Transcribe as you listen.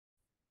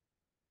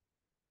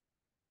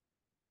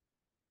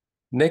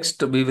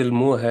Next, we will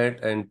move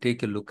ahead and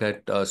take a look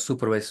at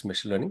supervised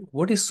machine learning.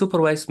 What is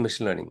supervised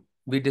machine learning?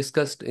 We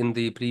discussed in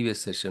the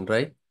previous session,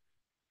 right?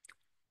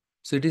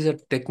 So it is a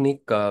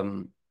technique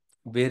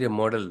where a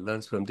model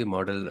learns from the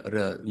model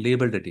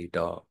labeled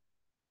data.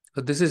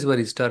 So this is where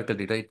historical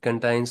data. It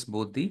contains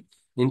both the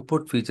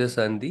input features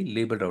and the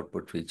labeled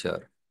output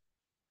feature.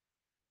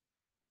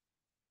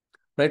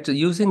 Right, so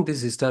using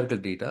this historical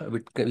data,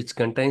 which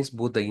contains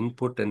both the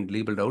input and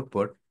labeled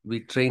output,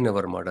 we train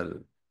our model.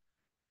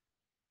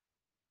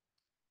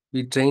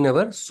 We train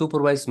our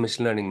supervised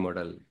machine learning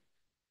model.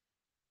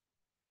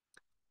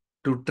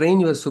 To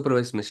train your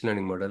supervised machine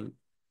learning model,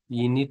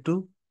 you need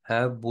to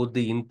have both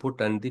the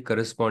input and the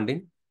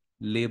corresponding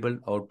labeled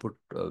output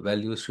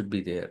values should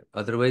be there.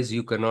 Otherwise,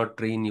 you cannot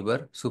train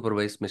your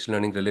supervised machine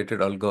learning related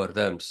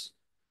algorithms.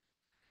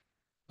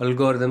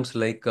 Algorithms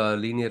like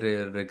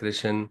linear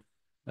regression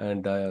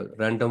and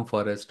random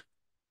forest,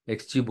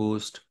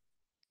 XGBoost,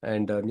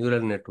 and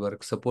neural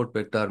network, support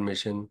vector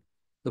machine.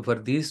 So for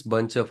these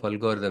bunch of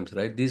algorithms,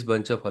 right, these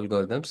bunch of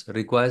algorithms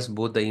requires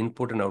both the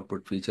input and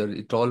output feature.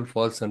 It all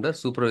falls under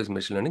supervised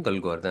machine learning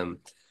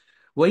algorithm.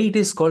 Why it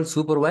is called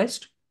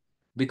supervised?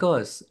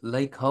 Because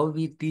like how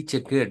we teach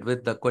a kid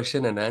with the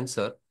question and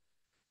answer,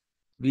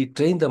 we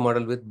train the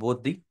model with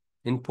both the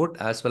input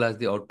as well as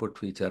the output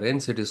feature.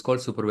 Hence, it is called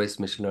supervised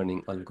machine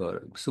learning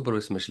algorithm,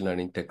 supervised machine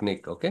learning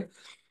technique. Okay.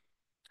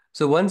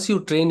 So once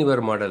you train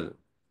your model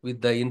with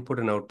the input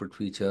and output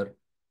feature,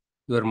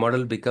 your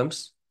model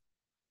becomes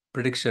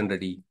prediction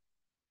ready.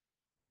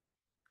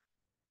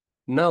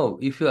 Now,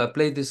 if you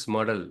apply this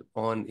model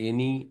on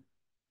any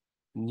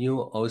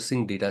new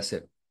housing data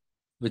set,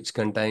 which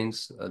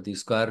contains the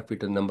square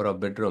feet and number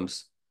of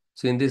bedrooms.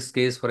 So in this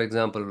case, for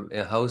example,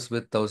 a house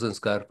with 1,000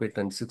 square feet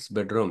and six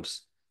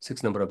bedrooms,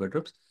 six number of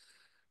bedrooms,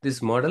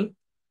 this model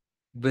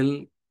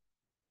will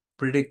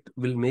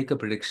will make a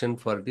prediction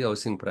for the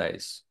housing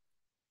price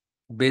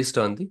based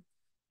on the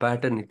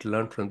pattern it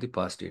learned from the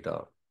past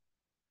data.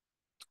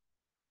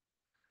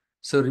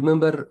 So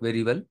remember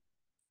very well,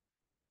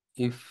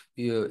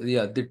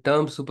 the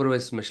term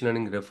supervised machine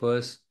learning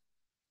refers,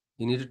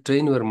 you need to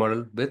train your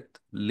model with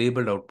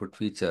labeled output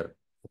feature.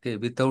 Okay,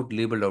 without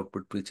labeled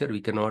output feature, we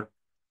cannot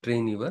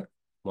train your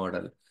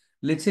model.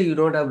 Let's say you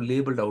don't have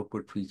labeled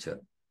output feature.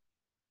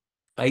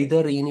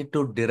 Either you need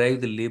to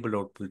derive the labeled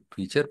output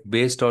feature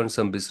based on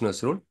some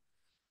business rule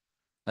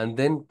and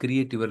then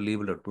create your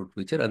labeled output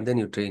feature and then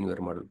you train your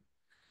model.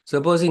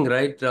 Supposing,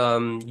 right,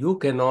 you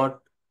cannot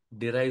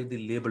derive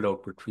the labeled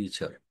output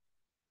feature.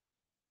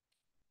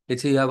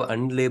 Let's say you have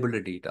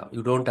unlabeled data.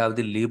 You don't have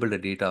the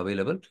labeled data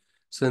available.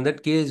 So in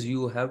that case,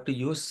 you have to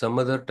use some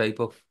other type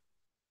of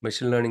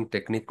machine learning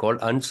technique called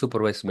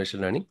unsupervised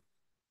machine learning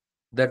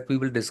that we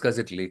will discuss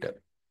it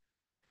later.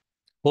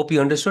 Hope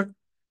you understood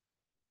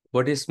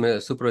what is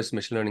supervised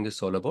machine learning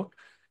is all about.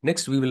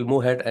 Next, we will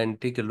move ahead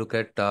and take a look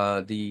at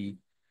the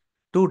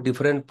two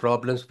different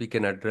problems we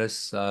can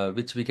address,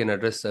 which we can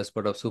address as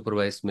part of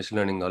supervised machine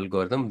learning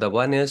algorithm. The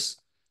one is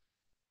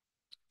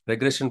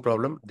regression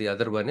problem. The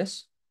other one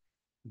is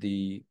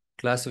the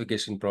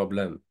classification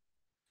problem.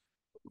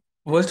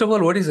 First of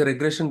all, what is a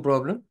regression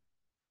problem?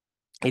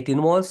 It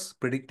involves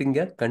predicting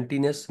a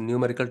continuous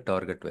numerical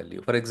target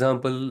value. For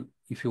example,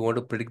 if you want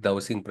to predict the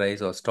housing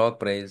price or stock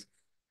price,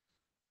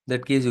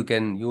 that case you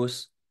can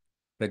use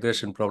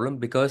regression problem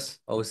because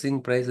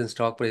housing price and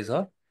stock price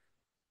are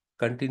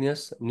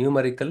continuous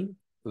numerical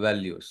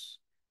values.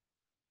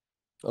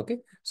 Okay.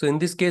 So in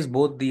this case,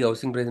 both the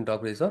housing price and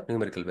stock price are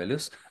numerical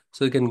values.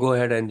 So you can go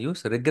ahead and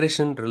use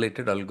regression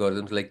related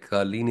algorithms like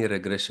linear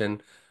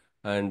regression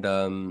and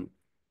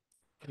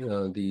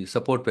the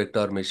support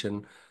vector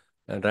machine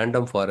and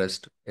random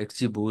forest,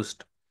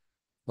 XGBoost.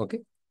 Okay.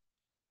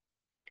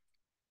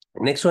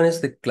 Next one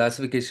is the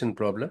classification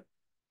problem.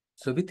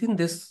 So within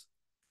this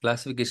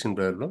classification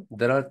problem,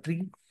 there are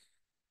three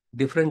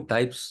different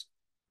types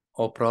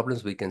of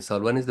problems we can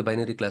solve. One is the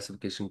binary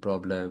classification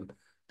problem.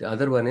 The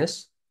other one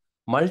is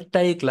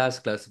multi-class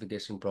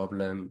classification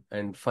problem.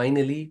 And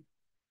finally,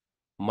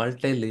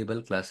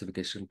 multi-label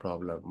classification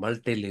problem.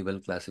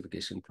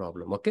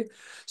 Okay.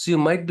 So you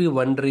might be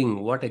wondering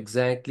what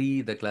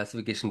exactly the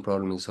classification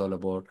problem is all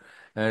about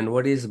and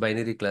what is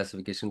binary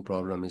classification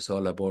problem is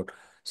all about.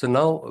 So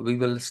now we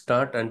will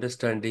start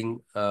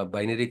understanding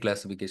binary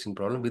classification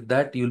problem. With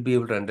that, you'll be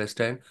able to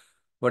understand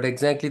what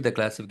exactly the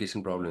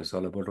classification problem is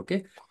all about.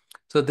 Okay.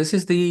 So this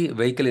is the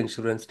vehicle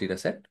insurance data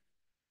set.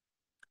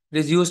 It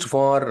is used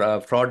for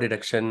fraud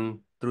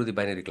detection through the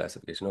binary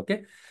classification.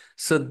 Okay.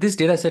 So this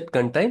data set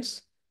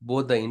contains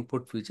both the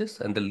input features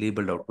and the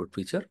labeled output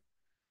feature.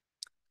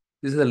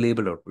 This is the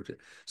labeled output feature.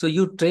 So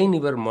you train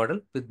your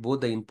model with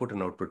both the input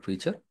and output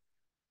feature.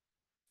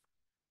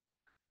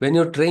 When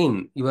you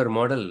train your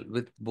model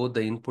with both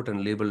the input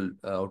and label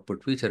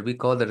output feature, we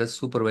call that as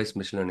supervised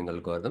machine learning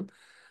algorithm.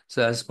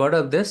 So as part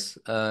of this,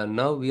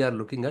 now we are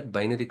looking at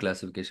binary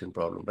classification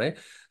problem, right?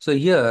 So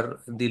here,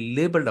 the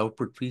labeled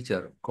output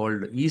feature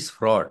called is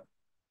fraud.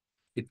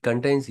 It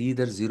contains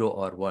either 0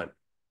 or 1.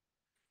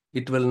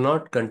 It will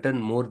not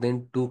contain more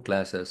than two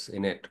classes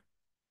in it.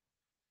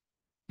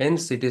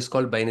 Hence, it is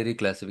called binary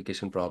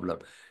classification problem.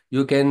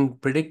 You can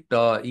predict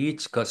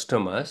each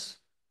customer's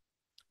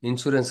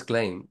insurance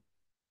claim,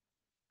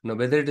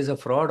 whether it is a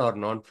fraud or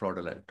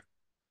non-fraudulent.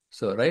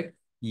 So, right?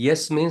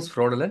 Yes means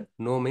fraudulent,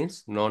 no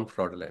means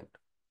non-fraudulent.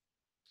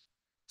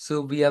 So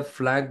we have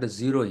flagged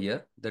 0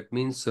 here. That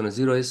means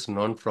 0 is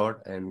non-fraud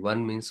and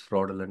 1 means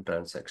fraudulent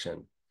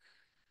transaction.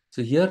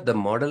 So here the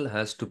model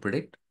has to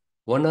predict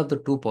one of the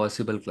two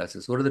possible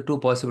classes. What are the two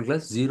possible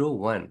classes? 0,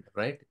 1,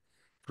 right?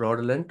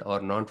 Fraudulent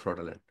or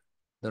non-fraudulent.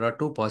 There are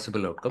two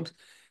possible outcomes.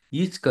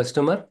 Each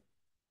customer,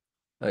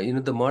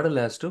 the model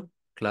has to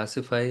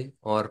classify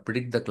or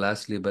predict the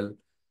class label,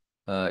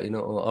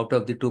 out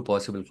of the two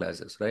possible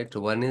classes, right?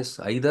 So one is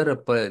either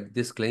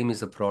this claim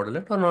is a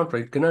fraudulent or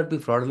non-fraudulent. It cannot be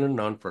fraudulent,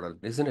 non-fraudulent,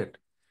 isn't it?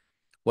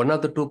 One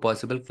of the two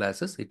possible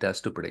classes it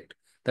has to predict.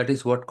 That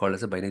is what called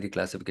as a binary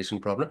classification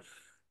problem.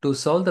 To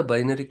solve the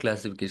binary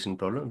classification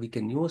problem, we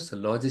can use a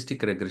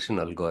logistic regression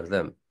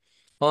algorithm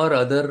or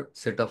other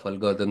set of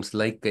algorithms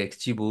like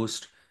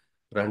XGBoost,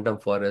 random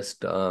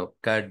forest,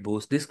 cat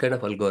boost, this kind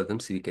of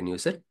algorithms we can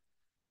use it.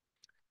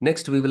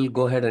 Next, we will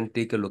go ahead and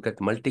take a look at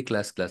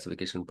multi-class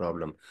classification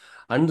problem.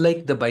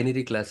 Unlike the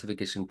binary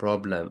classification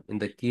problem, in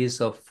the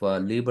case of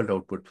labeled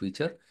output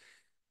feature,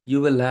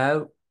 you will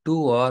have two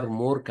or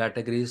more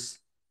categories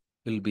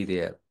will be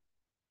there.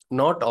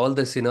 Not all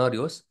the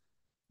scenarios,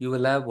 you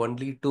will have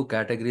only two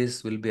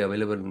categories will be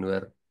available in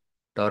your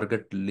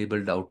target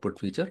labeled output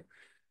feature.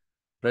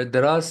 Right,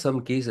 there are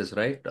some cases,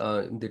 right?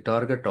 In the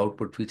target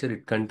output feature,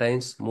 it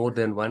contains more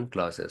than one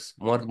classes,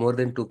 more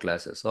than two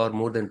classes, or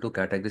more than two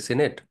categories in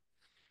it.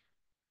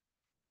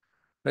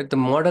 Right, the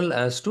model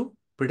has to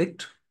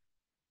predict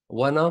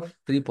one of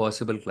three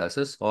possible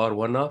classes or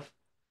one of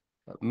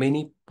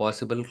many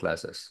possible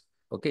classes.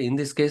 Okay, in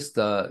this case,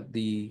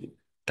 the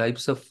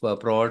types of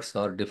products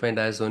are defined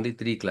as only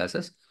three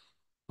classes.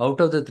 Out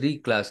of the three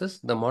classes,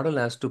 the model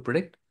has to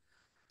predict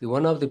the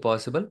one of the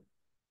possible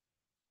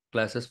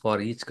classes for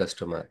each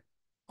customer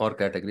or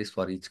categories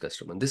for each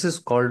customer. This is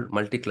called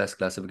multi-class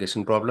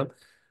classification problem.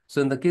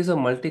 So in the case of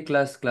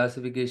multi-class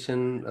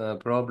classification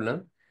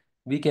problem,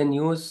 we can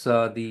use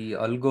the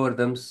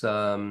algorithms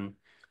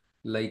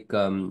like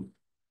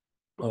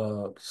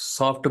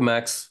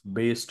softmax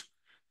based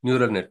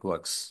neural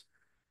networks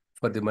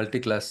for the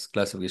multi-class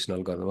classification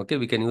algorithm. Okay,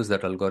 we can use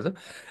that algorithm.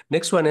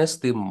 Next one is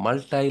the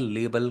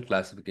multi-label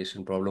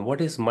classification problem.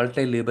 What is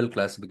multi-label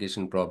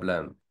classification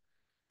problem?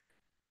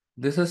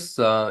 This is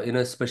in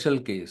a special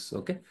case.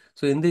 Okay,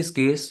 so in this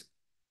case,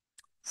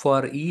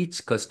 for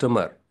each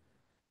customer's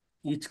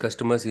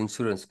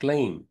insurance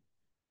claim,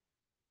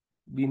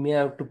 we may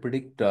have to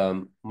predict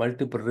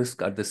multiple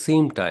risk at the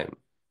same time.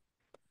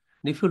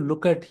 If you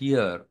look at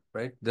here,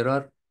 right, there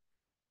are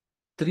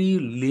three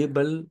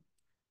label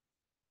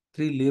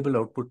three label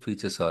output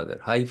features are there: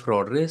 high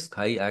fraud risk,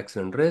 high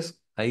accident risk,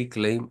 high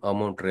claim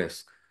amount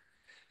risk.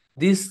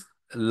 These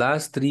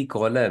last three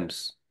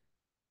columns,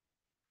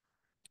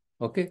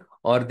 okay,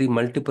 are the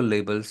multiple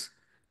labels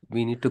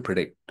we need to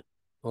predict.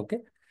 Okay,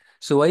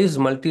 so why is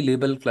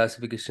multi-label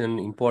classification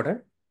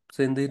important?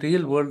 So in the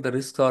real world, the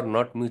risks are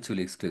not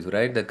mutually exclusive,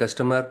 right?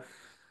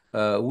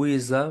 Who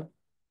is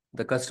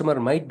the customer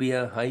might be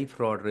a high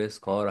fraud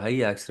risk or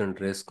high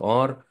accident risk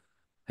or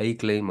high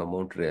claim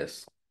amount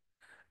risk.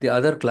 The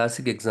other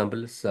classic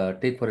examples,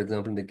 take for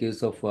example, in the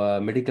case of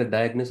medical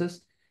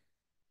diagnosis,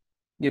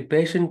 a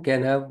patient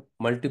can have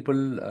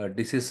multiple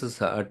diseases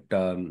at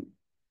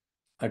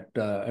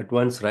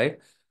once, right?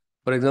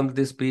 For example,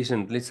 this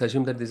patient, let's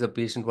assume that there's a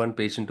patient one,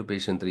 patient two,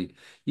 patient three.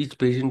 Each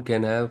patient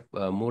can have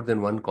more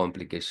than one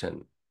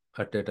complication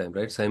at a time,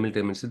 right?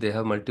 Simultaneously, they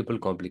have multiple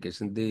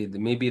complications. They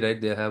may be, right,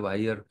 they have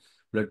higher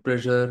blood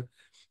pressure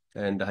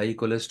and high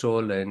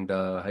cholesterol and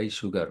high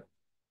sugar.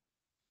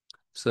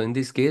 So in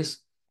this case,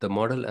 the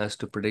model has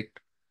to predict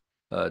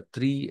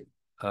three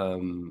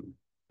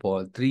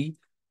for three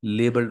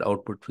labeled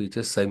output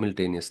features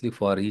simultaneously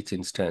for each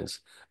instance.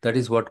 That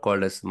is what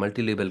called as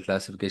multi-label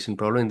classification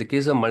problem. In the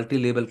case of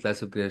multi-label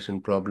classification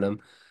problem,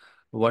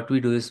 what we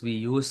do is we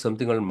use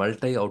something called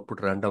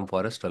multi-output random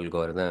forest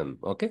algorithm.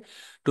 Okay,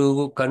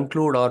 to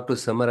conclude or to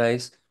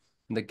summarize,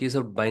 in the case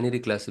of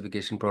binary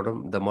classification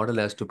problem, the model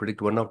has to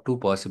predict one of two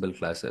possible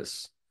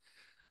classes.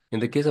 In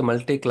the case of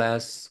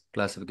multi-class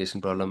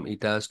classification problem,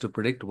 it has to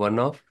predict one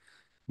of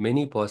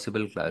many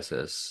possible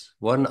classes,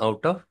 one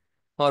out of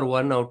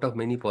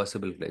many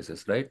possible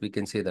classes, right? We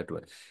can say that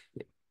way.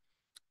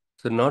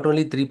 So not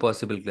only three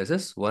possible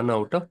classes, one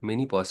out of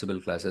many possible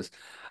classes.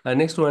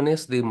 Next one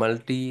is the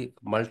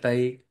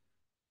multi-label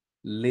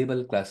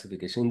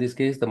classification. In this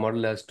case, the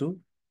model has to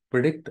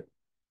predict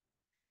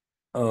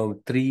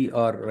three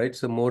or right,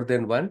 so more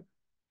than one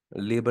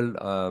label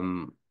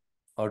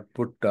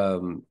output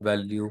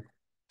value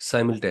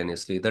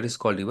simultaneously. That is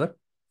called your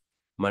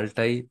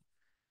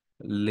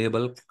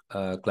multi-label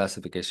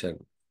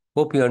classification.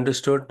 Hope you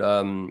understood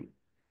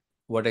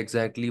what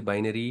exactly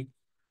binary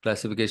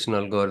classification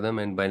algorithm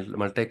and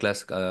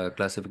multi-class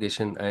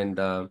classification and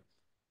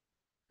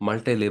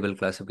multi-label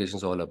classification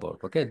is all about.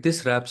 Okay,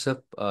 this wraps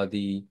up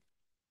the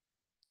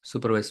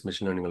supervised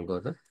machine learning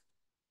algorithm.